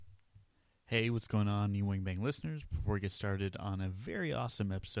Hey, what's going on, EWangBang listeners? Before we get started on a very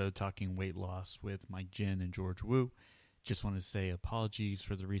awesome episode talking weight loss with Mike Jin and George Wu, just want to say apologies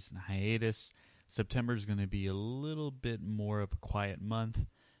for the recent hiatus. September is going to be a little bit more of a quiet month.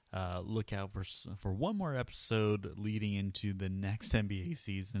 Look out for one more episode leading into the next NBA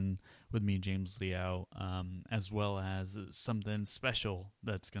season with me and James Liao, as well as something special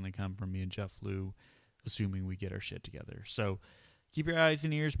that's going to come from me and Jeff Liu, assuming we get our shit together. So keep your eyes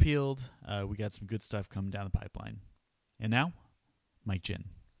and ears peeled. We got some good stuff coming down the pipeline. And now, Mike Jin.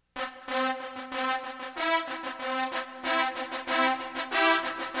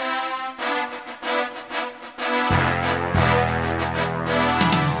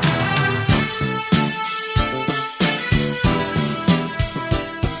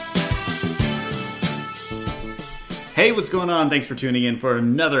 Hey, what's going on? Thanks for tuning in for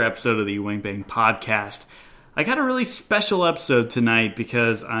another episode of the EWangBang podcast. I got a really special episode tonight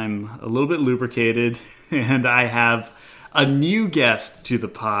because I'm a little bit lubricated and I have a new guest to the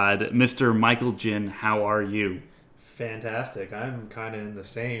pod, Mr. Michael Jin. How are you? Fantastic. I'm kind of in the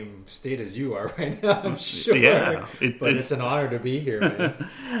same state as you are right now, I'm sure. Yeah, but it's an honor to be here,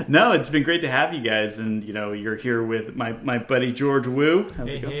 man. No, it's been great to have you guys. And, you know, you're here with my buddy George Wu.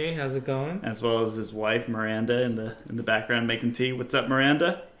 Hey, how's it going? As well as his wife, Miranda, in the background making tea. What's up,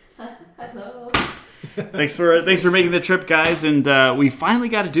 Miranda? Hello. Thanks for making the trip, guys. And we finally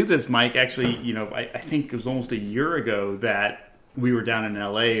got to do this, Mike. Actually, you know, I think it was almost a year ago that we were down in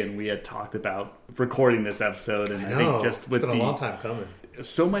LA and we had talked about recording this episode. And I think just with it's been a long time coming.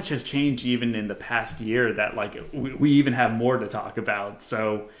 So much has changed even in the past year that like we even have more to talk about.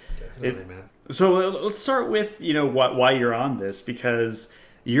 So definitely, man. So let's start with, you know, why you're on this, because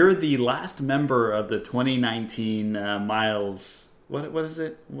you're the last member of the 2019 Miles. What is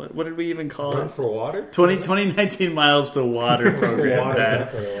it? What did we even call Run it? for Water? 2019 Miles to Water program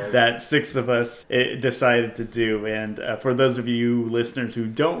Water, that six of us decided to do. And for those of you listeners who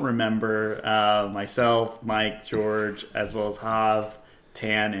don't remember, myself, Mike, George, as well as Hav,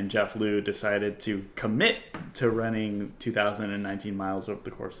 Tan, and Jeff Liu decided to commit to running 2019 miles over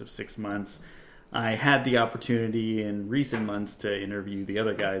the course of 6 months. I had the opportunity in recent months to interview the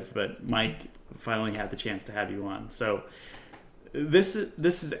other guys, but Mike finally had the chance to have you on. So This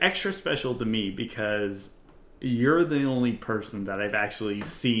is extra special to me because you're the only person that I've actually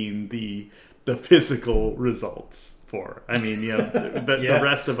seen the physical results for. I mean, you know, the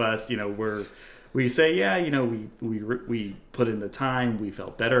rest of us, you know, we say, yeah, you know, we put in the time, we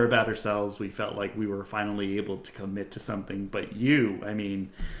felt better about ourselves, we felt like we were finally able to commit to something. But you, I mean,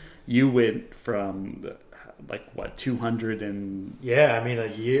 you went from 200 and... Yeah, I mean, a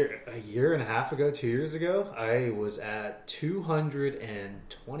year and a half ago, 2 years ago, I was at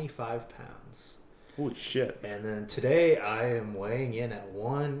 225 pounds. Holy shit. And then today I am weighing in at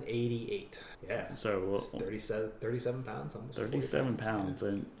 188. Yeah. So 37 pounds, almost 37 pounds.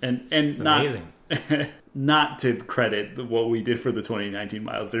 And it's not amazing. Not to credit what we did for the 2019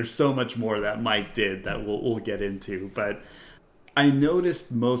 miles. There's so much more that Mike did that we'll get into, but I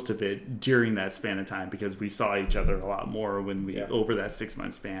noticed most of it during that span of time because we saw each other a lot more when we over that 6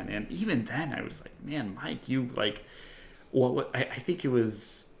 month span. And even then I was like, man, Mike, you like, well, I think it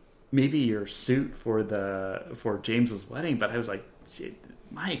was maybe your suit for James's wedding, but I was like, shit,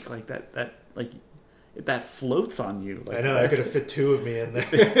 Mike, like that floats on you. Like, I know, I could have fit two of me in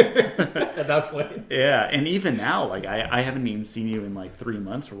there at that point. Yeah, and even now, like I haven't even seen you in like 3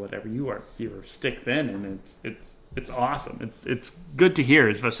 months or whatever. You were stick thin, and it's awesome. It's good to hear,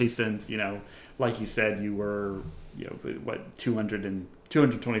 especially since, you know, like you said, you were, you know, what,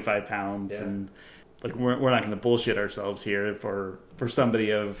 225 pounds, and like we're not going to bullshit ourselves here for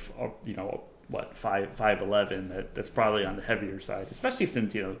somebody of, you know, what, 5'11", that's probably on the heavier side, especially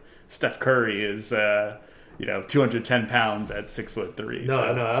since, you know, Steph Curry is 210 pounds at 6'3". No,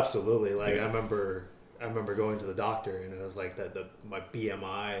 absolutely. Like I remember going to the doctor and it was like that my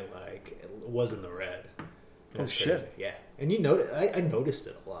BMI like was in the red. Oh shit! Yeah, and I noticed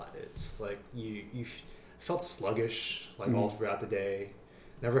it a lot. It's like you felt sluggish like all throughout the day.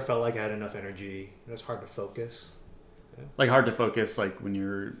 Never felt like I had enough energy. It was hard to focus. Yeah. Like hard to focus, like when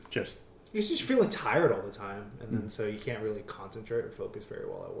you're just feeling tired all the time, and then so you can't really concentrate or focus very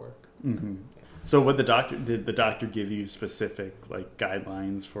well at work. Mm-hmm. So, did the doctor give you specific like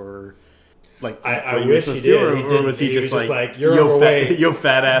guidelines for? Like, I wish he did. Or was he just like, you're overweight. Yo,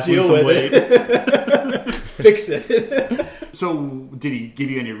 fat ass, lose some weight. Fix it. So, did he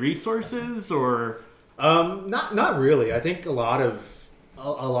give you any resources or? Not really. I think a lot of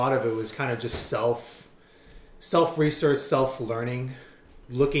it was kind of just self research, self learning,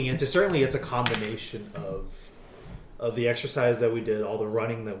 looking into. Certainly, it's a combination of of the exercise that we did, all the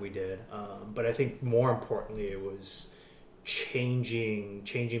running that we did. But I think more importantly, it was changing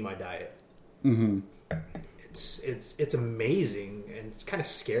my diet. Mm-hmm. It's amazing, and it's kind of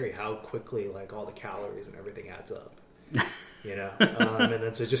scary how quickly like all the calories and everything adds up. And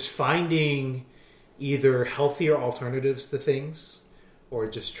then so just finding either healthier alternatives to things, or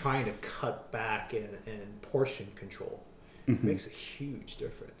just trying to cut back and portion control makes a huge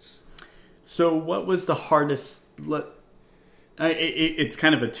difference. So what was the hardest? It's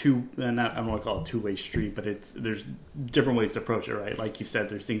kind of I don't want to call it a two-way street, but there's different ways to approach it, right? Like you said,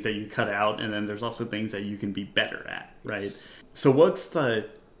 there's things that you cut out, and then there's also things that you can be better at, right? Yes. So what's the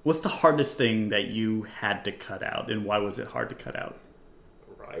hardest thing that you had to cut out, and why was it hard to cut out?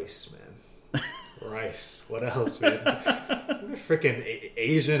 Rice, man. Rice. What else, man? Freaking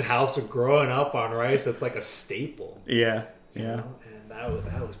Asian house of growing up on rice. That's like a staple. Yeah. You know? And that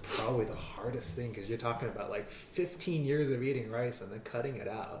was probably the hardest thing, because you're talking about like 15 years of eating rice and then cutting it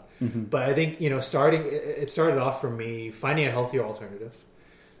out. Mm-hmm. But I think, it started off for me finding a healthier alternative.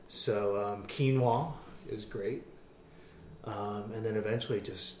 So quinoa is great. And then eventually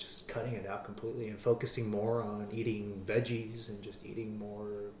just cutting it out completely and focusing more on eating veggies and just eating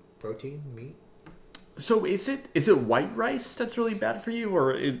more protein, meat. So is it white rice that's really bad for you,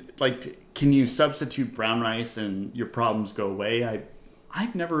 or can you substitute brown rice and your problems go away?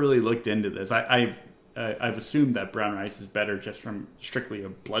 I've never really looked into this. I've assumed that brown rice is better just from strictly a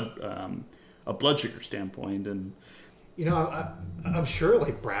blood sugar standpoint, and I'm sure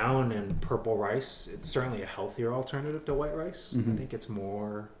like brown and purple rice, it's certainly a healthier alternative to white rice. Mm-hmm. I think it's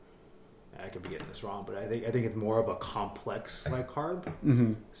more. I could be getting this wrong, but I think it's more of a complex like carb.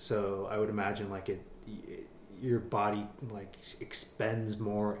 Mm-hmm. So I would imagine like your body like expends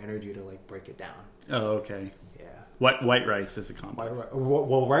more energy to like break it down. Oh, okay. Yeah. White rice is a complex.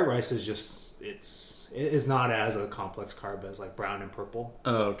 White rice is just it is not as a complex carb as like brown and purple.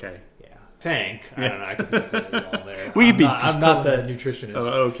 Oh, okay. Yeah. I don't know. I could put it all there. I'm not the nutritionist.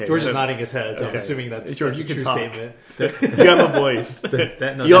 Oh, okay. George is nodding his head, so I'm assuming that's George, a true statement. You have a voice.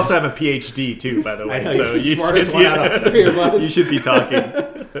 You also have a PhD too, by the way. I know, so you smartest one out of the three of us. You should be talking.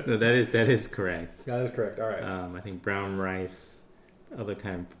 No, that is correct. That is correct. All right. I think brown rice, other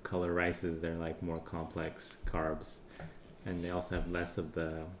kind of color rices, they're like more complex carbs, and they also have less of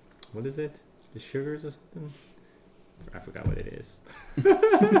the what is it? The sugars or something. I forgot what it is.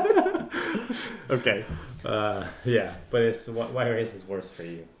 Okay. Yeah, but white rice is worse for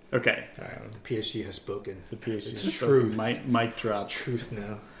you. Okay. The PhD has spoken. The PhD it's has truth. Mic drop. It's truth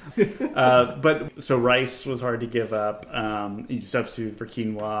now. But so rice was hard to give up. You substituted for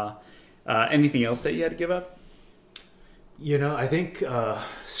quinoa. Anything else that you had to give up? I think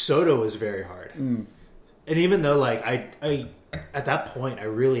soda was very hard. Mm. And even though like I at that point I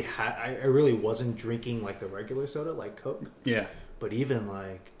really wasn't drinking like the regular soda like Coke. Yeah. But even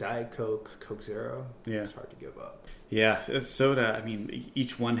like Diet Coke, Coke Zero, it's hard to give up. Yeah, soda. I mean,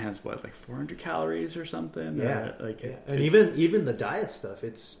 each one has like 400 calories or something. Yeah, and even the diet stuff,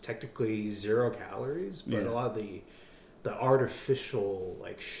 it's technically 0 calories, but a lot of the artificial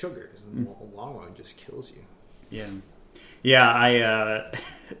like sugars in the long run just kills you. Yeah.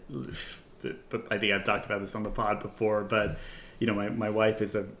 But I think I've talked about this on the pod before. But my wife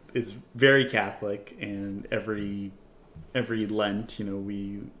is very Catholic, and every Lent,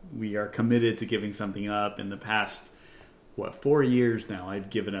 we are committed to giving something up. In the past 4 years now, I've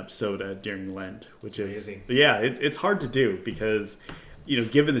given up soda during Lent, which is amazing. It's hard to do because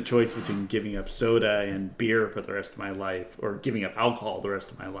given the choice between giving up soda and beer for the rest of my life, or giving up alcohol the rest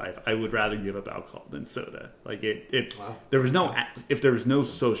of my life, I would rather give up alcohol than soda. Like if there was no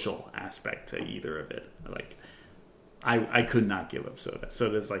social aspect to either of it, like I could not give up soda.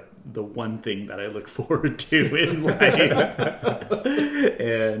 Soda is like the one thing that I look forward to in life.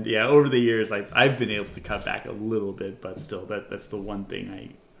 And over the years, I've been able to cut back a little bit, but still, that's the one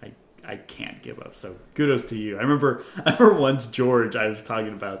thing I can't give up. So kudos to you. I remember once, George, I was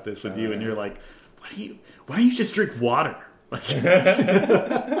talking about this with you, and you're like, why don't you just drink water? Like,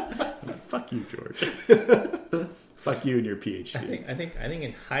 fuck you, George. Fuck you and your PhD. I think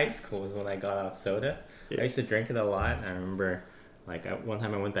in high school was when I got off soda. I used to drink it a lot, and I remember one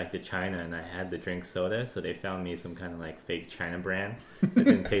time I went back to China and I had to drink soda, so they found me some kind of like fake China brand. It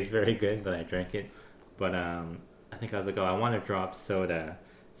didn't taste very good, but I drank it. But I think I was like, I want to drop soda,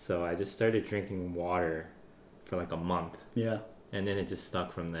 so I just started drinking water for like a month. Yeah. And then it just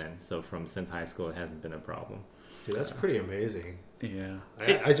stuck from then. So since high school, it hasn't been a problem. Dude, that's pretty amazing. Yeah.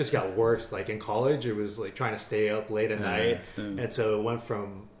 I just got worse. Like in college, it was like trying to stay up late at night. And so it went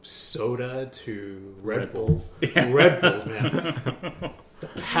from soda to Red Bulls. Yeah. Red Bulls, man. The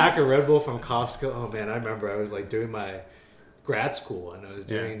pack of Red Bull from Costco. Oh man, I remember I was like doing my grad school and I was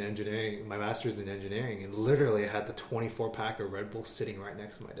doing engineering, my master's in engineering, and literally I had the 24 pack of Red Bull sitting right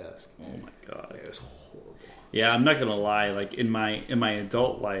next to my desk. Oh my god, it was horrible. Yeah, I'm not gonna lie. Like in my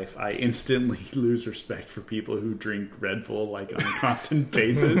adult life, I instantly lose respect for people who drink Red Bull like on a constant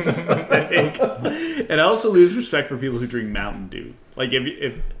basis, and I also lose respect for people who drink Mountain Dew. Like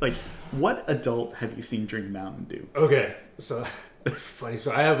if what adult have you seen drink Mountain Dew? Okay, so funny.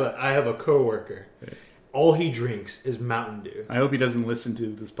 So I have a coworker. All he drinks is Mountain Dew. I hope he doesn't listen to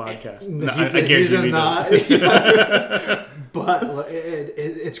this podcast. He does not. But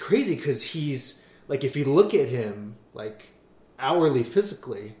it's crazy because he's like, if you look at him like hourly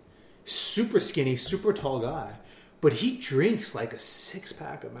physically, super skinny, super tall guy, but he drinks like a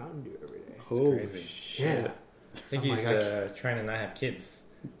 6-pack of Mountain Dew every day. Holy shit! Yeah, I think he's trying to not have kids.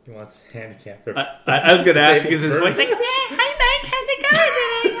 He wants handicap. I was going to ask because his wife like, "Hi, Mike, how's it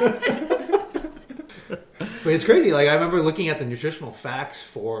going?" But it's crazy. Like I remember looking at the nutritional facts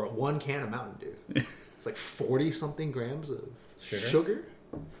for 1 can of Mountain Dew. It's like 40-something grams of sugar.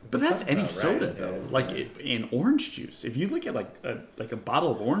 But that's any soda right, though. yeah. Like in orange juice, if you look at like a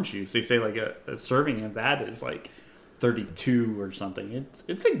bottle of orange juice, they say like a serving of that is like 32 or something.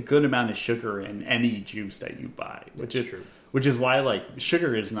 It's a good amount of sugar in any juice that you buy, which is true. Which is why like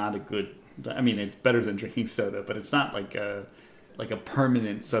sugar is not a good. I mean, it's better than drinking soda, but it's not like a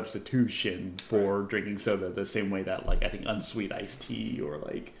permanent substitution for drinking soda. The same way that like I think unsweet iced tea or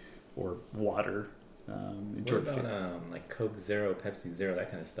water. What about like Coke Zero, Pepsi Zero, that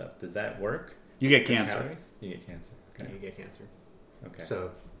kind of stuff? Does that work? You get cancer. Calories? You get cancer. Okay. Yeah, you get cancer. Okay.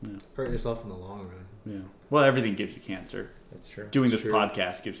 So hurt yourself in the long run. Yeah. Well, everything gives you cancer. That's true. Doing That's this true.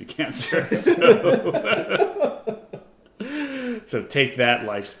 podcast gives you cancer. So take that,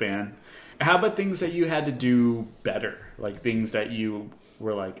 lifespan. How about things that you had to do better? Like things that you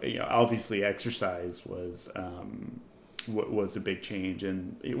were like, obviously exercise was a big change,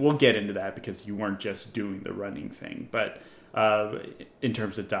 and we'll get into that because you weren't just doing the running thing. But in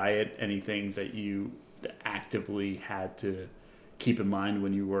terms of diet, any things that you actively had to keep in mind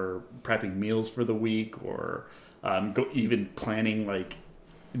when you were prepping meals for the week, or even planning like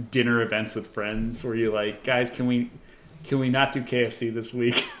dinner events with friends? Were you like, guys, can we not do KFC this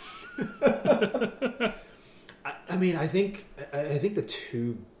week? I mean, I think the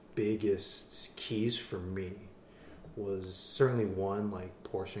two biggest keys for me was certainly one, like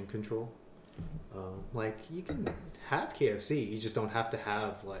portion control. Like you can have KFC, you just don't have to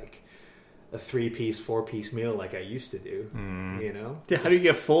have like a 3-piece, 4-piece meal like I used to do. You know? Yeah, how do you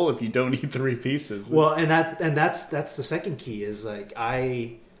get full if you don't eat 3 pieces? Well, and that's the second key is like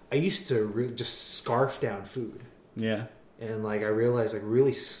I used to just scarf down food. Yeah. And like I realized like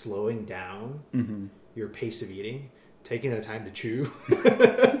really slowing down your pace of eating, taking the time to chew.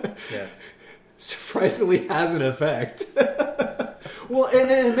 Yes. Surprisingly has an effect. Well,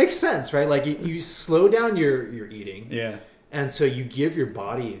 and it makes sense, right? Like you slow down your eating. Yeah. And so you give your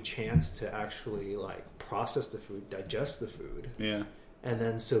body a chance to actually like process the food, digest the food. Yeah. And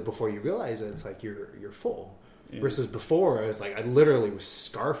then so before you realize it, it's like you're full. Yeah. Versus before, it was like I literally was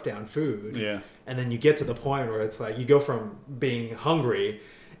scarfed down food. Yeah. And then you get to the point where it's like you go from being hungry,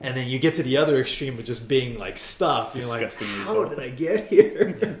 and then you get to the other extreme of just being like stuffed. You're like, how did I get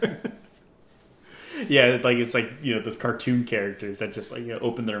here? Yes. Yeah, it's like those cartoon characters that just like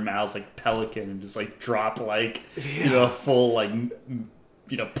open their mouths like pelican and just like drop like a full like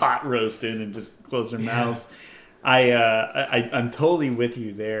pot roast in and just close their mouths. I'm totally with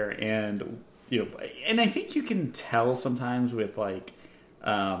you there, and and I think you can tell sometimes with like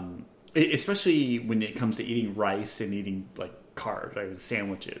especially when it comes to eating rice and eating like carbs, like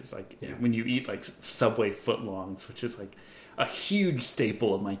sandwiches, like when you eat like Subway footlongs, which is like a huge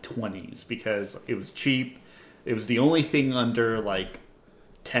staple of my 20s because it was cheap. It was the only thing under like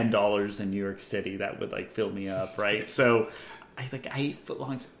 $10 in New York City that would like fill me up, right? So I eat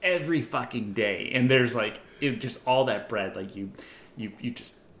footlongs every fucking day, and there's like just all that bread, like you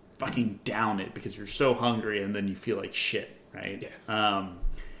just fucking down it because you're so hungry, and then you feel like shit, right? Yeah.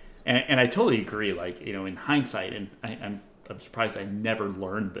 And I totally agree. Like in hindsight, and I'm surprised I never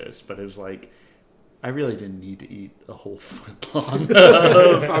learned this, but it was like I really didn't need to eat a whole footlong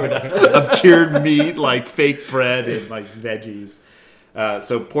of cured meat, like fake bread and like veggies.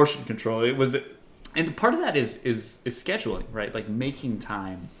 So portion control. It was, and part of that is scheduling, right? Like making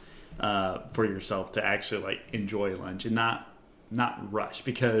time for yourself to actually like enjoy lunch and not rush,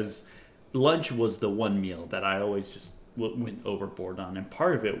 because lunch was the one meal that I always just went overboard on, and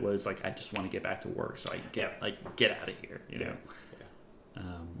part of it was like I just want to get back to work, so I get out of here,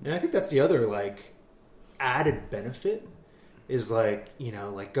 And I think that's the other like added benefit is like,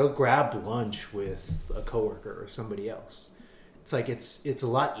 like go grab lunch with a coworker or somebody else. It's like it's a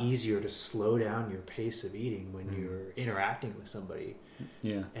lot easier to slow down your pace of eating when you're interacting with somebody.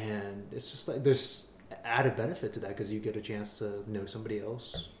 Yeah. And it's just like there's added benefit to that because you get a chance to know somebody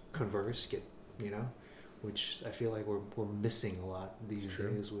else, converse, which I feel like we're missing a lot these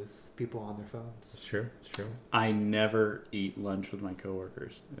days with people on their phones. It's true. I never eat lunch with my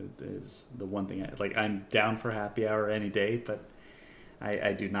coworkers. It is the one thing I'm down for happy hour any day, but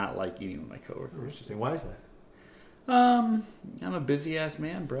I do not like eating with my coworkers. Interesting. Why is that? I'm a busy ass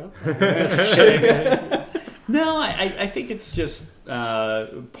man, bro. No, I think it's just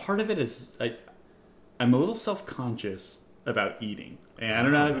part of it is I'm a little self-conscious about eating, and I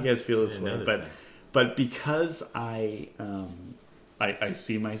don't know how you guys feel this way, but because I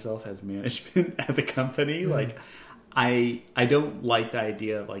see myself as management at the company, like I don't like the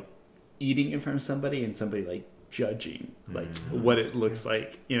idea of like eating in front of somebody and somebody like judging like what it looks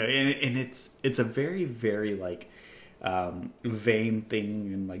like, and it's a very, very like vain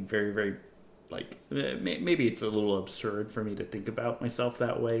thing, and like very, very like maybe it's a little absurd for me to think about myself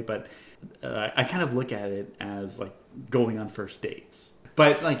that way, but I kind of look at it as like going on first dates.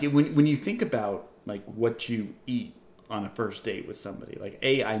 But like when you think about like what you eat on a first date with somebody, like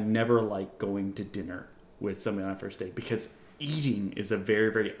I never like going to dinner with somebody on a first date because eating is a very,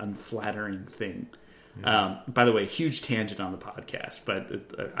 very unflattering thing. By the way, huge tangent on the podcast, but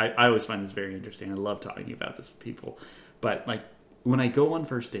I always find this very interesting. I love talking about this with people. But like when I go on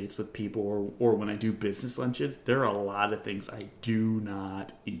first dates with people or when I do business lunches, there are a lot of things I do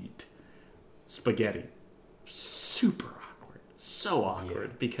not eat. Spaghetti. Super awkward. So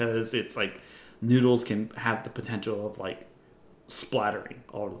awkward because it's like noodles can have the potential of like splattering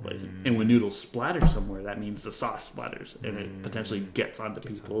all over the place. And when noodles splatter somewhere, that means the sauce splatters and it potentially gets onto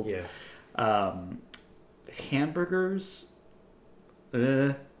people's... Hamburgers,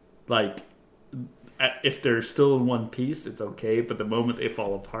 like if they're still in one piece, it's okay. But the moment they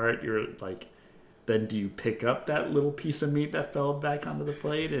fall apart, you're like, then do you pick up that little piece of meat that fell back onto the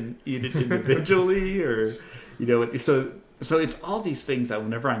plate and eat it individually, or So it's all these things that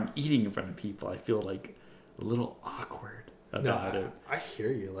whenever I'm eating in front of people, I feel like a little awkward about it. I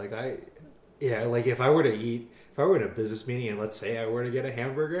hear you. Like like if I were in a business meeting and let's say I were to get a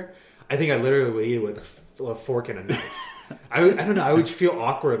hamburger, I think I literally would eat it with a fork and a knife. I don't know. I would feel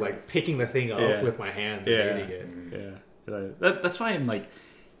awkward like picking the thing up with my hands and eating it. Yeah. That's why I'm like,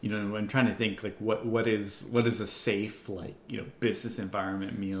 I'm trying to think like what is a safe like business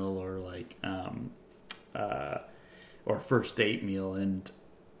environment meal or like or first date meal, and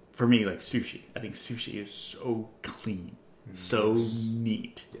for me like sushi. I think sushi is so clean, so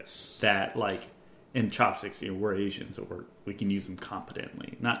neat. Yes. That like in chopsticks, we're Asian, so we can use them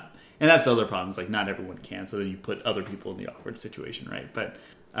competently. And that's the other problem. Is like not everyone can. So then you put other people in the awkward situation, right? But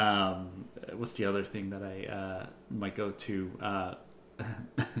what's the other thing that I might go to?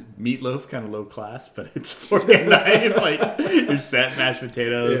 Meatloaf, kind of low class, but it's fork and knife. Like your set mashed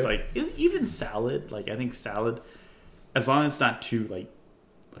potatoes, like even salad. Like I think salad, as long as it's not too like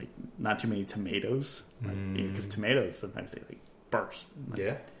not too many tomatoes, because tomatoes sometimes they like burst.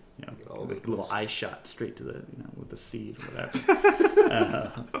 Like, like a little eye shot straight to the with the seed or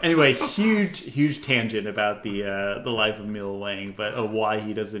whatever. Anyway, huge tangent about the life of Neil Wang, but why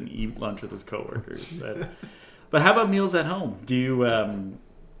he doesn't eat lunch with his coworkers. But how about meals at home? Do you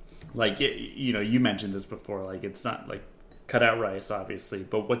you mentioned this before, like it's not like cut out rice obviously,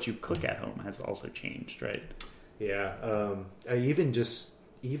 but what you cook at home has also changed, right? Yeah. Even just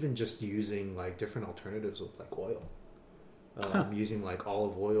using like different alternatives with like oil. Using like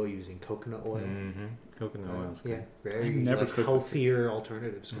olive oil, using coconut oil. Coconut oil is good. Very healthier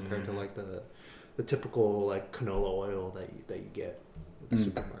alternatives compared to like the typical like canola oil that you get at the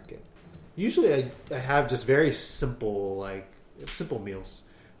supermarket. Usually I have just very simple meals.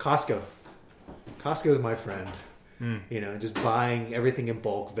 Costco is my friend. Just buying everything in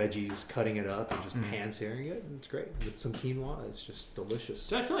bulk, veggies, cutting it up and just pan searing it. It's great. With some quinoa, it's just delicious.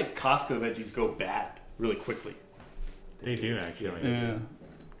 So I feel like Costco veggies go bad really quickly. They do actually. Yeah.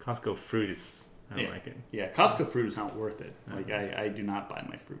 Costco fruit I don't like it. Yeah, Costco fruit is not worth it. Like I do not buy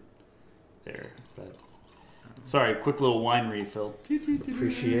my fruit there. But sorry, quick little wine refill.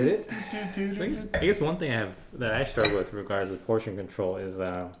 Appreciate it. I guess one thing that I struggle with in regards to portion control is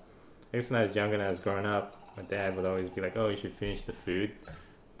I guess when I was younger and I was growing up, my dad would always be like, "Oh, you should finish the food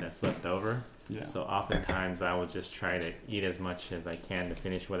that's left over." Yeah. So oftentimes I would just try to eat as much as I can to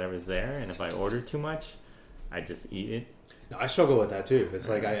finish whatever's there, and if I order too much, I just eat it. No, I struggle with that too. It's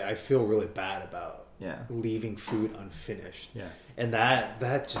like I feel really bad about leaving food unfinished. Yes. And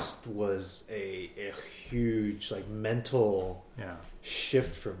that just was a huge like mental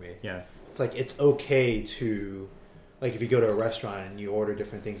shift for me. Yes. It's like it's okay to, like, if you go to a restaurant and you order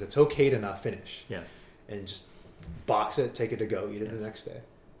different things, it's okay to not finish. Yes. And just box it, take it to go, eat it the next day.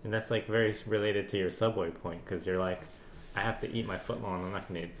 And that's like very related to your Subway point, because you're like, I have to eat my footlong. I'm not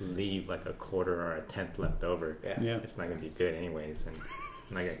going to leave like a quarter or a tenth left over. Yeah. It's not going to be good anyways, and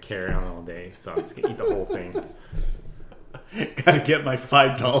I'm not going to carry on all day, so I'm just going to eat the whole thing. Got to get my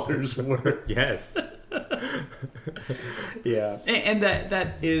 $5 worth. Yes. Yeah, and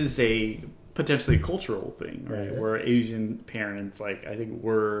that is a potentially cultural thing, right? Where Asian parents, like, I think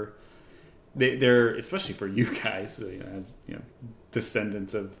they're especially for you guys, you know,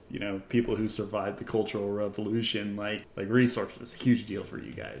 descendants of, you know, people who survived the Cultural Revolution, like resources is a huge deal for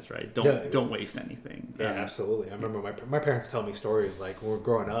you guys, right? Don't waste anything. Yeah, absolutely. I remember my parents tell me stories like when we were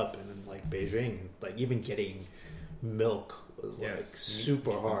growing up and in like Beijing, like even getting milk was like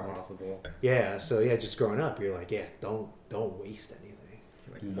super hard. Impossible. Yeah, so yeah, just growing up, you're like, don't waste anything.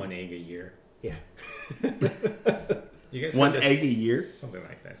 Like 1 egg a year. Yeah. You guys one egg a year? Something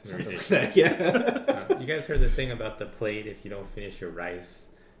like that. Something like that, yeah. You guys heard the thing about the plate? If you don't finish your rice,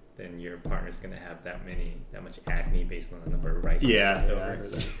 then your partner's going to have that much acne based on the number of rice. Yeah, I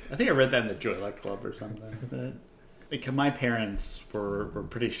heard that. I think I read that in the Joy Luck Club or something. Like, my parents were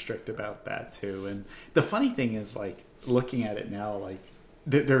pretty strict about that too. And the funny thing is, like, looking at it now, like,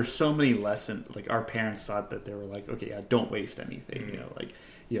 there's so many lessons. Like, our parents thought that they were like, okay, yeah, don't waste anything. Mm-hmm.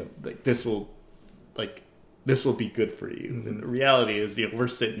 Like this will be good for you. Mm-hmm. And the reality is, we're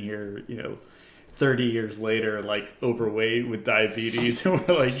sitting here, 30 years later, like, overweight with diabetes, and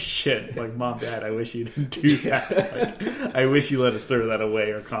we're like, shit, like, Mom, Dad, I wish you didn't do that. Like, I wish you let us throw that away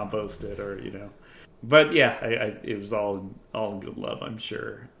or compost it, or, But yeah, it was all in good love, I'm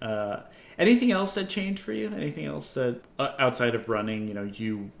sure. Anything else that changed for you? Anything else that outside of running?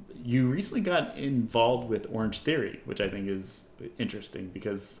 You recently got involved with Orange Theory, which I think is interesting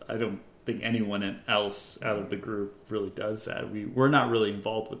because I don't think anyone else out of the group really does that. We're not really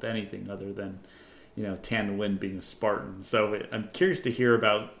involved with anything other than Tan Nguyen being a Spartan. So I'm curious to hear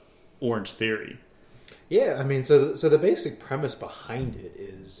about Orange Theory. Yeah, I mean, so the basic premise behind it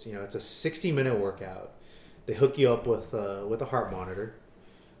is, it's a 60-minute workout. They hook you up with a heart monitor,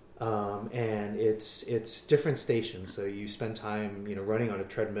 and it's different stations. So you spend time, running on a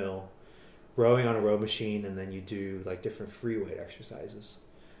treadmill, rowing on a row machine, and then you do like different free weight exercises.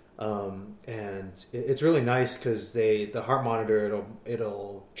 And it's really nice because the heart monitor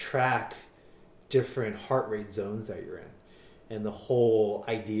it'll track different heart rate zones that you're in. And the whole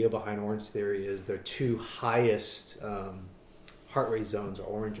idea behind Orange Theory is their two highest heart rate zones are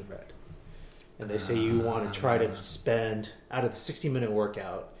orange and red. And they say you want to try to spend, out of the 60-minute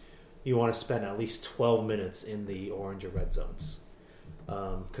workout, you want to spend at least 12 minutes in the orange or red zones.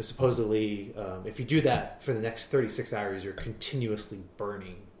 Because supposedly, if you do that for the next 36 hours, you're continuously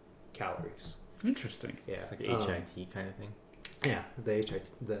burning calories. Interesting. Yeah. It's like HIT kind of thing. Yeah, the HIT,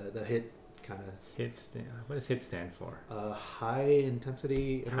 the HIT kind of... What does HIT stand for? High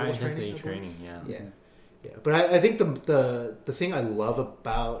intensity training. Yeah. But I think the thing I love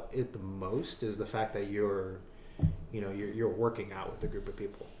about it the most is the fact that you're working out with a group of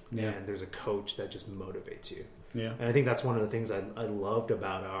people, and there's a coach that just motivates you. Yeah, and I think that's one of the things I loved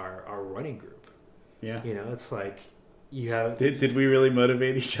about our running group. Yeah, it's like you have. Did we really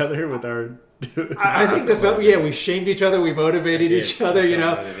motivate each other with our? I think this. We shamed each other. We motivated each other.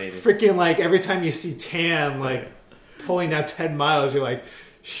 Freaking like every time you see Tan like pulling that 10 miles, you're like,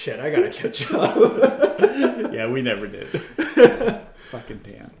 shit, I gotta catch up. Yeah, we never did. Fucking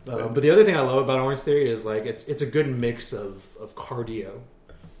Tan. But the other thing I love about Orange Theory is like it's a good mix of cardio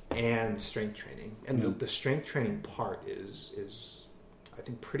and strength training, and the strength training part is I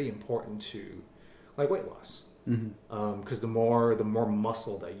think pretty important to like weight loss, because the more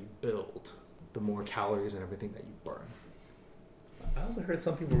muscle that you build, the more calories and everything that you burn. I also heard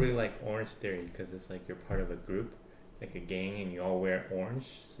some people really like Orange Theory because it's like you're part of a group, like a gang, and you all wear orange,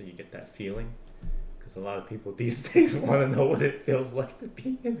 so you get that feeling. Because a lot of people these days want to know what it feels like to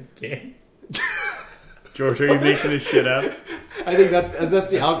be in a gang. George, are you making this shit up? I think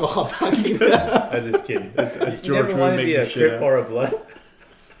that's the alcohol talking about. I'm just kidding. That's George. You never want to be a Crip or a Blood.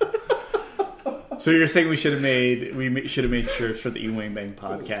 So you're saying we should have made shirts for the EWangBang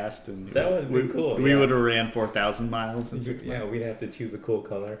podcast, and that would be cool. We would have ran 4,000 miles in 6 months. Yeah, we'd have to choose a cool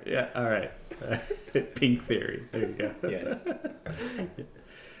color. Yeah, all right. Pink Theory. There you go. Yes.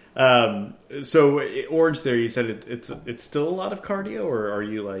 So Orange Theory, you said it's still a lot of cardio, or are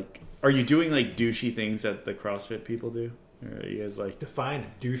you doing like douchey things that the CrossFit people do? You guys like define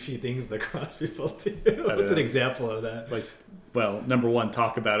douchey things that cross people do. What's an example of that? Like, well, number one,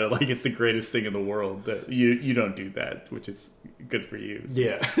 talk about it like it's the greatest thing in the world. You don't do that, which is good for you.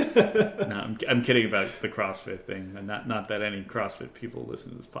 Yeah. No, I'm kidding about the CrossFit thing, and not that any CrossFit people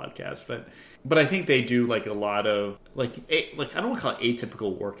listen to this podcast, but I think they do like a lot of like I don't want to call it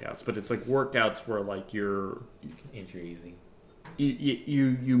atypical workouts, but it's like workouts where like you can injure easy.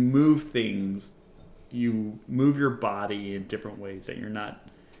 You move things. You move your body in different ways that you're not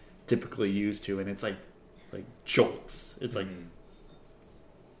typically used to, and it's like jolts. It's like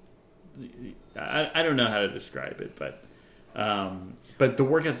I don't know how to describe it, but the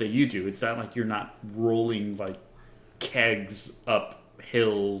workouts that you do, it's not like you're not rolling like kegs up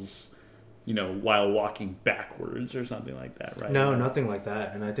hills, while walking backwards or something like that, right? No, nothing like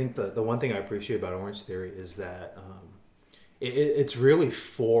that. And I think the one thing I appreciate about Orange Theory is that it's really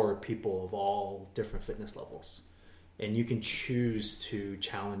for people of all different fitness levels. And you can choose to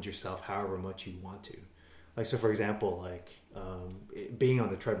challenge yourself however much you want to. Like, so for example, being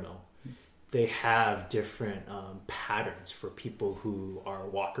on the treadmill, they have different patterns for people who are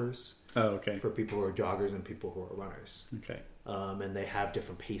walkers. Oh, okay. For people who are joggers and people who are runners. Okay. And they have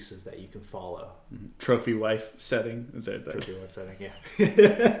different paces that you can follow. Mm-hmm. Trophy wife setting? Is that Trophy wife setting, yeah.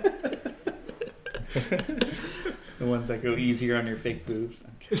 The ones that go easier on your fake boobs.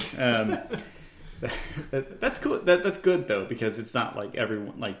 That's cool. That's good though, because it's not like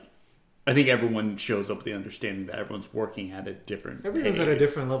everyone. Like, I think everyone shows up with the understanding that everyone's working at a different. Everyone's pace. at a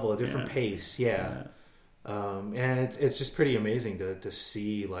different level, a different pace. Yeah. And it's just pretty amazing to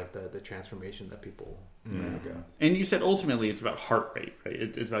see like the transformation that people go. And you said ultimately it's about heart rate, right?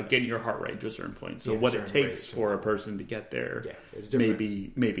 It's about getting your heart rate to a certain point. So what it takes for a person to get there may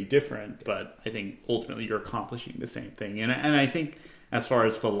be different, but I think ultimately you're accomplishing the same thing. And I think as far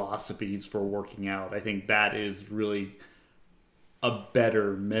as philosophies for working out, I think that is really a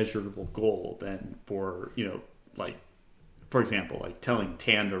better measurable goal than for, like, for example, like telling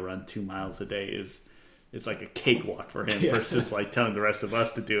Tan to run 2 miles a day it's like a cakewalk for him versus like telling the rest of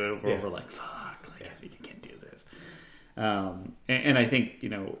us to do it where we're like, fuck, like I think you can do this. And I think,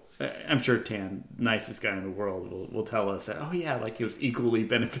 I'm sure Tan, nicest guy in the world, will tell us that, oh yeah, like it was equally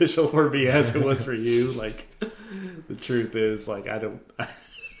beneficial for me as it was for you. Like the truth is, like, I don't.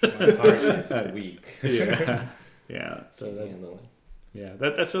 My heart is weak. Yeah. So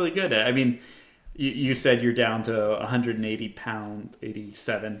that's really good. I mean, you said you're down to 180 pounds,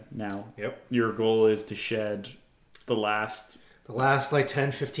 87 now. Yep. Your goal is to shed the last like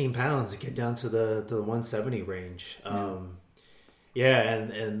 10, 15 pounds to get down to the 170 range. And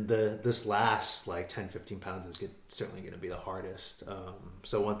this last like 10, 15 pounds is certainly going to be the hardest.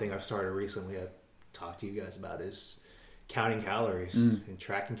 So one thing I've started recently, I've talked to you guys about, is counting calories and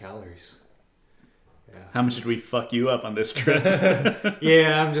tracking calories. Yeah. How much did we fuck you up on this trip?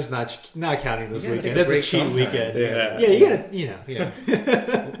 Yeah, I'm just not counting this weekend. It's a cheat weekend. Yeah, you gotta,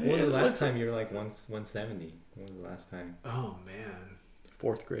 When was the last time you were like 170? When was the last time? Oh man,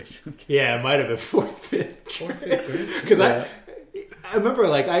 4th grade. Yeah, it might have been 4th, 5th grade. Because I remember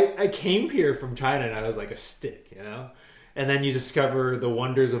like I came here from China and I was like a stick, and then you discover the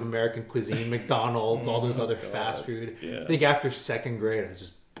wonders of American cuisine, McDonald's, all this other fast food. Yeah. I think after 2nd grade, I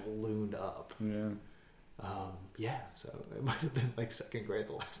just ballooned up. Yeah. So it might have been like 2nd grade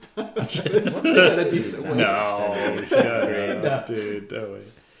the last time. I had a decent weight. No, shut up, dude. No way.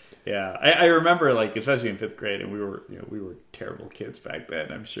 Yeah, I remember, like, especially in 5th grade, and we were terrible kids back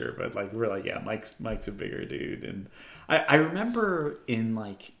then, I'm sure, but like we're like, yeah, Mike's a bigger dude, and I remember in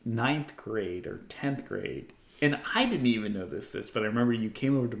like 9th grade or 10th grade, and I didn't even know this, but I remember you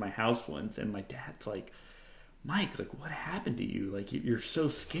came over to my house once, and my dad's like, Mike, like, what happened to you? Like, you're so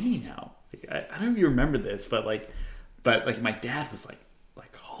skinny now. Like, I don't know if you remember this, but my dad was like,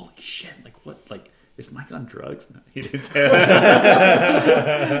 holy shit, like, what, like, is Mike on drugs? No, he didn't say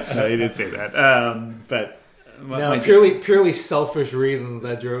that. No, he didn't say that. But purely selfish reasons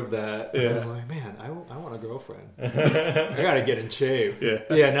that drove that. Yeah. I was like, man, I want a girlfriend. I gotta get in shape.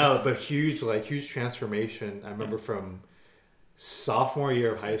 Yeah. But huge transformation. I remember from sophomore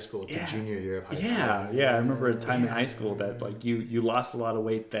year of high school to junior year of high school. Yeah. I remember a time in high school that like you lost a lot of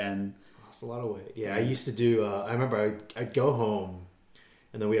weight then. Lost a lot of weight. Yeah, I used to do. I remember I'd go home,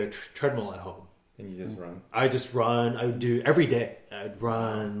 and then we had a treadmill at home. And you just run? I just run. I would do every day. I'd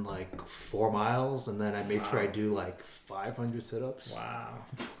run like 4 miles, and then I made sure I do like 500 sit-ups. Wow.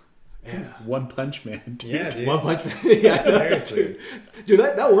 Yeah. One Punch Man. Dude. Yeah, dude. One Punch Man. Yeah, seriously. Dude,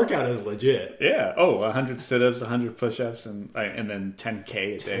 that workout is legit. Yeah. Oh, 100 sit-ups, 100 push-ups, and then 10K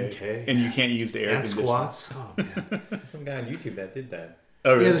a day. 10K. And you can't use the air and conditioner. squats. Oh man. There's some guy on YouTube that did that.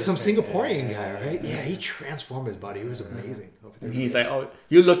 Oh, really? Yeah, there's some Singaporean guy, right? Yeah, he transformed his body. He was amazing. Over there. And he's like, "Oh,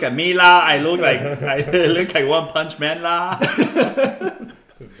 you look at me, lah. I look like One Punch Man, lah."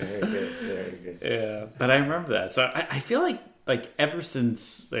 Very good, very good. Yeah, but I remember that. So I feel like ever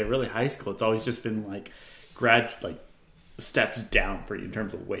since like really high school, it's always just been like steps down for you in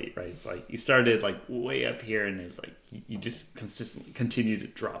terms of weight, right? It's like you started like way up here, and it's like you just consistently continue to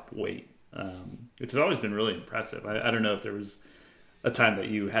drop weight, which has always been really impressive. I don't know if there was a time that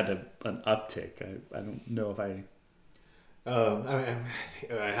you had an uptick. I don't know if I.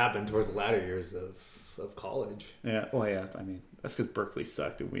 It happened towards the latter years of college. Yeah. Well, yeah. I mean, that's because Berkeley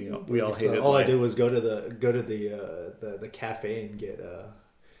sucked, and we all hated. All I did was go to the cafe and get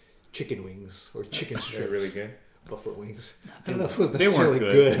chicken wings or chicken strips. They're really good. Buffalo wings. I don't know if it was necessarily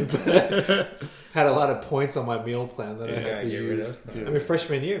good, but had a lot of points on my meal plan that I had to use. I mean,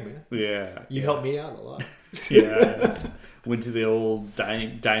 freshman year, man. Yeah. You helped me out a lot. Yeah. Went to the old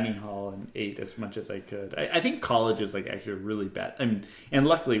dining hall and ate as much as I could. I think college is like actually really bad. I mean, and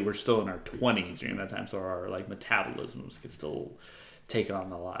luckily we're still in our 20s during that time, so our like metabolisms could still take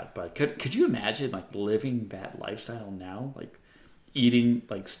on a lot. But could you imagine like living that lifestyle now? Like eating,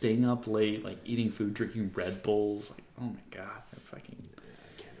 like staying up late, like eating food, drinking Red Bulls. Like, oh my god, I can't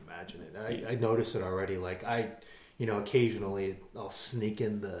imagine it. I notice it already. Like occasionally I'll sneak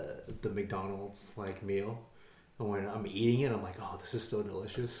in the McDonald's like meal. And when I'm eating it, I'm like, oh, this is so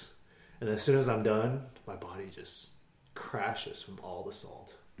delicious. And as soon as I'm done, my body just crashes from all the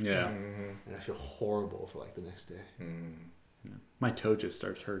salt. Yeah. Mm-hmm. And I feel horrible for like the next day. Mm. Yeah. My toe just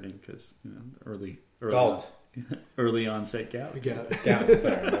starts hurting because early onset gout. Gout.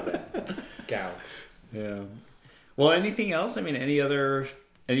 Sorry, my bad. Gout. Yeah. Well, anything else? I mean, any other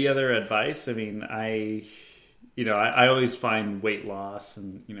advice? I mean, I always find weight loss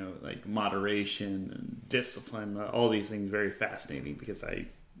and, like moderation and discipline, all these things very fascinating because I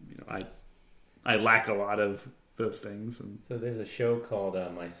lack a lot of those things. And so there's a show called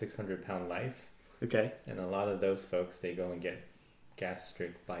My 600-Pound Life. Okay. And a lot of those folks, they go and get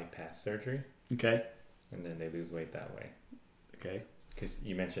gastric bypass surgery. Okay. And then they lose weight that way. Okay. Because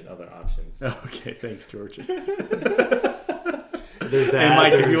you mentioned other options. Okay, thanks, George. There's that. And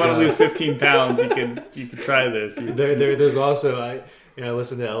Mike, if you want to lose 15 pounds, you can try this. There's also I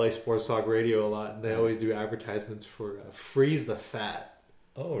listen to LA Sports Talk Radio a lot, and they always do advertisements for freeze the fat.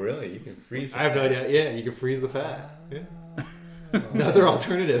 Oh, really? You can freeze. I have no idea. Yeah, you can freeze the fat. Yeah. Another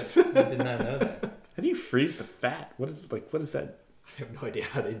alternative. I did not know that. How do you freeze the fat? What is that? I have no idea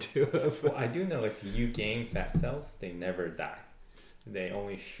how they do it. Well, I do know if you gain fat cells, they never die. They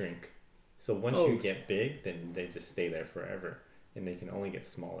only shrink. So once you get big, then they just stay there forever. And they can only get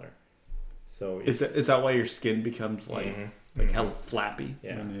smaller. So is that why your skin becomes like hella flappy?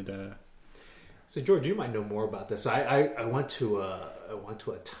 Yeah. When it, So George, you might know more about this. I went to a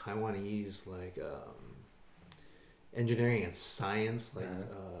Taiwanese like engineering and science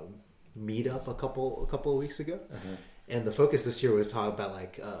meetup a couple of weeks ago, and the focus this year was talking about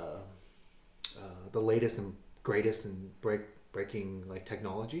like the latest and greatest in breaking like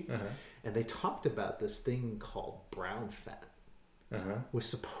technology, and they talked about this thing called brown fat. Which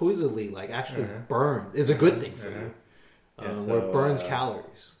supposedly like actually is a good thing for you. Where it burns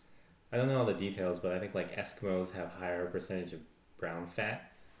calories. I don't know all the details, but I think like Eskimos have higher percentage of brown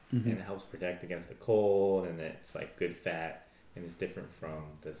fat, and it helps protect against the cold, and it's like good fat, and it's different from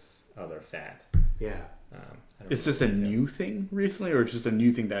this other fat. Yeah. Is this a new thing recently, or just a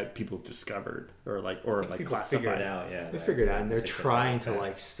new thing that people discovered, or classified? Figured out, they figured it out, and they're trying to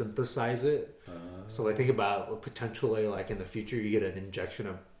like synthesize it. So I think about potentially like in the future, you get an injection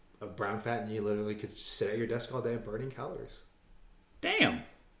of brown fat, and you literally could sit at your desk all day burning calories. Damn.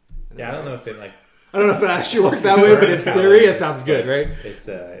 Yeah, I don't know if it like. I don't know if it actually worked that way, but in theory, it sounds good, right? It's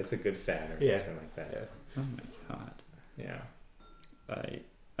a good fat or something like that. Oh my god. Yeah.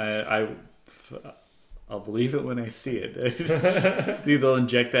 I'll believe it when I see it. They'll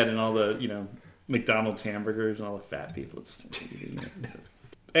inject that in all the McDonald's hamburgers and all the fat people.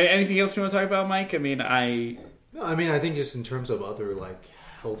 Anything else you want to talk about, Mike? I think just in terms of other like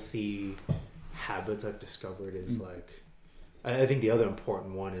healthy habits I've discovered is like I think the other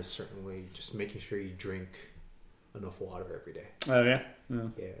important one is certainly just making sure you drink enough water every day. Oh yeah.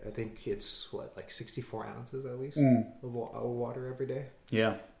 Yeah, I think it's 64 ounces at least of water every day.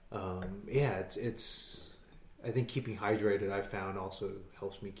 Yeah. It's. I think keeping hydrated, I found, also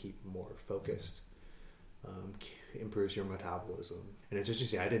helps me keep more focused. Improves your metabolism, and it's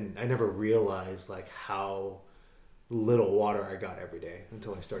interesting. I never realized like how little water I got every day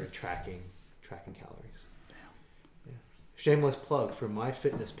until I started tracking calories. Yeah. shameless plug for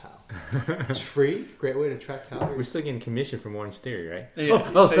MyFitnessPal. It's free. Great way to track calories. We're still getting commission from Orange Theory, right?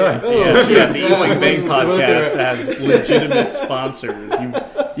 Yeah. Oh, sorry. Yeah, the EWangBang podcast has legitimate sponsors.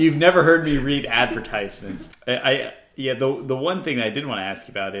 You've never heard me read advertisements. The one thing I did want to ask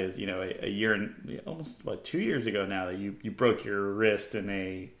you about is, a year and almost 2 years ago now that you broke your wrist in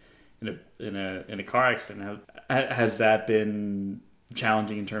a car accident. Has that been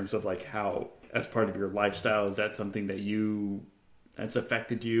challenging in terms of like how, as part of your lifestyle, is that something that's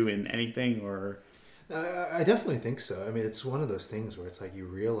affected you in anything? Or I definitely think so. I mean, it's one of those things where it's like you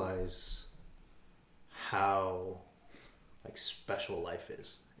realize how like special life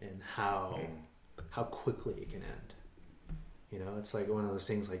is and how quickly it can end. It's like one of those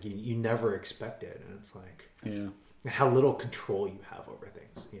things like you never expect it, and it's like how little control you have over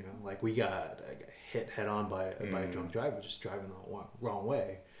things. Like we got hit head on by a drunk driver just driving the wrong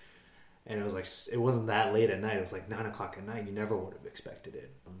way. And it was like, it wasn't that late at night. It was like 9 o'clock at night. You never would have expected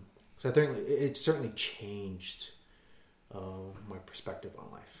it. So I think it certainly changed my perspective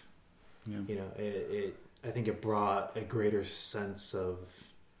on life. Yeah. I think it brought a greater sense of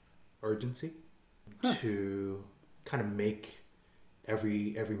urgency to kind of make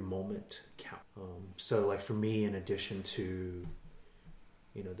every moment count. So like for me, in addition to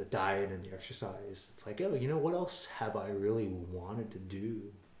the diet and the exercise, it's like, what else have I really wanted to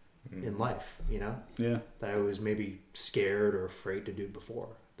do in life, that I was maybe scared or afraid to do before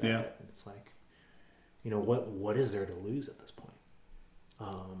that. And it's like, what is there to lose at this point?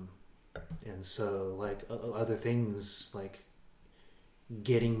 And so like other things, like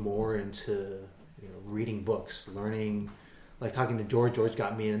getting more into reading books, learning, like talking to George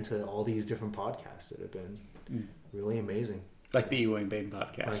got me into all these different podcasts that have been really amazing. Like the EWangBang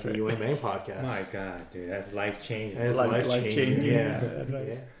podcast. Like the EWangBang podcast. My God, dude, that's life changing. That's life changing.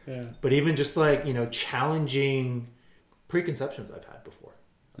 Yeah. But even just like, challenging preconceptions I've had before.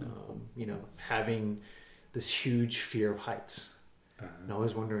 Having this huge fear of heights. And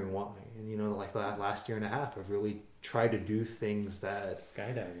always wondering why. And, like the last year and a half, I've really tried to do things that...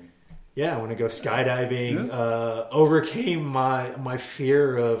 Skydiving. Yeah, I want to go skydiving. Overcame my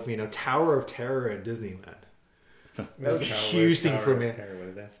fear of, Tower of Terror at Disneyland. That was a huge thing for me. What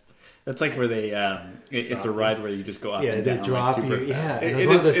is that? That's like where they, it's a ride where you just go up and down. They drop like you. Fast. Yeah, and it's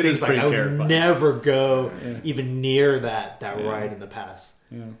one of those things like I would never go even near that ride in the past.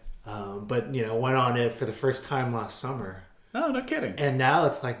 Yeah. But, went on it for the first time last summer. Oh, no kidding. And now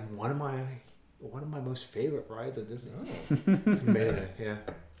it's like one of my most favorite rides at Disney. It's amazing.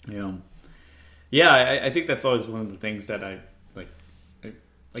 Yeah, I think that's always one of the things that I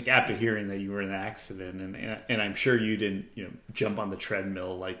like after hearing that you were in an accident, and I'm sure you didn't jump on the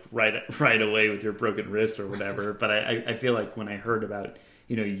treadmill like right away with your broken wrist or whatever. But I feel like when I heard about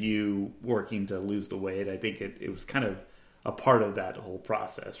you working to lose the weight, I think it was kind of a part of that whole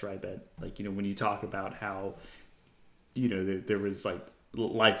process, right? That like when you talk about how there was like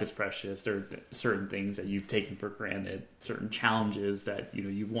life is precious, there are certain things that you've taken for granted, certain challenges that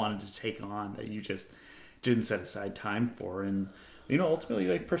you wanted to take on that you just didn't set aside time for, and ultimately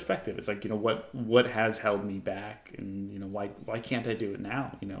like perspective. It's like what has held me back, and why can't I do it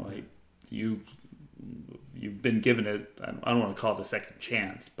now? You've been given it. I don't want to call it a second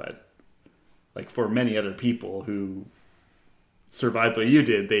chance, but like for many other people who survived what you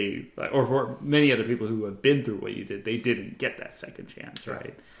did, or for many other people who have been through what you did, they didn't get that second chance,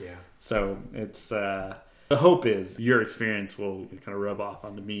 right? Yeah. So it's the hope is your experience will kind of rub off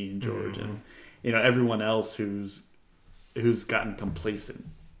onto me and George and everyone else who's gotten complacent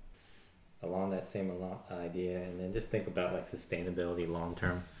along that same idea. And then just think about like sustainability long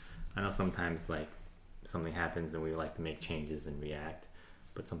term. I know sometimes like something happens and we like to make changes and react,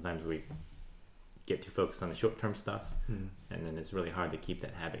 but sometimes we get too focused on the short-term stuff, and then it's really hard to keep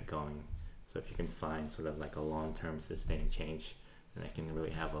that habit going. So if you can find sort of like a long-term sustaining change, then that can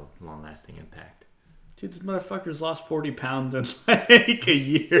really have a long-lasting impact. Dude, this motherfucker's lost 40 pounds in like a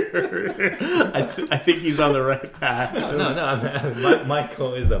year. I think he's on the right path. No,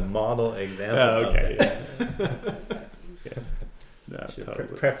 Michael is a model example. Oh, okay. Of that. No,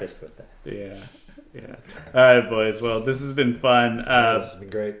 totally. Prefaced with that. Yeah. All right, boys. Well, this has been fun. This has been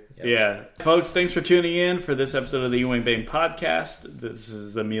great. Yep. Yeah. Folks, thanks for tuning in for this episode of the EWangBang podcast. This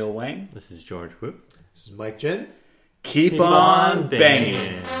is Emil Wang. This is George Wu. This is Mike Jin. Keep on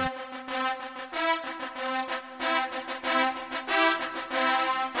banging.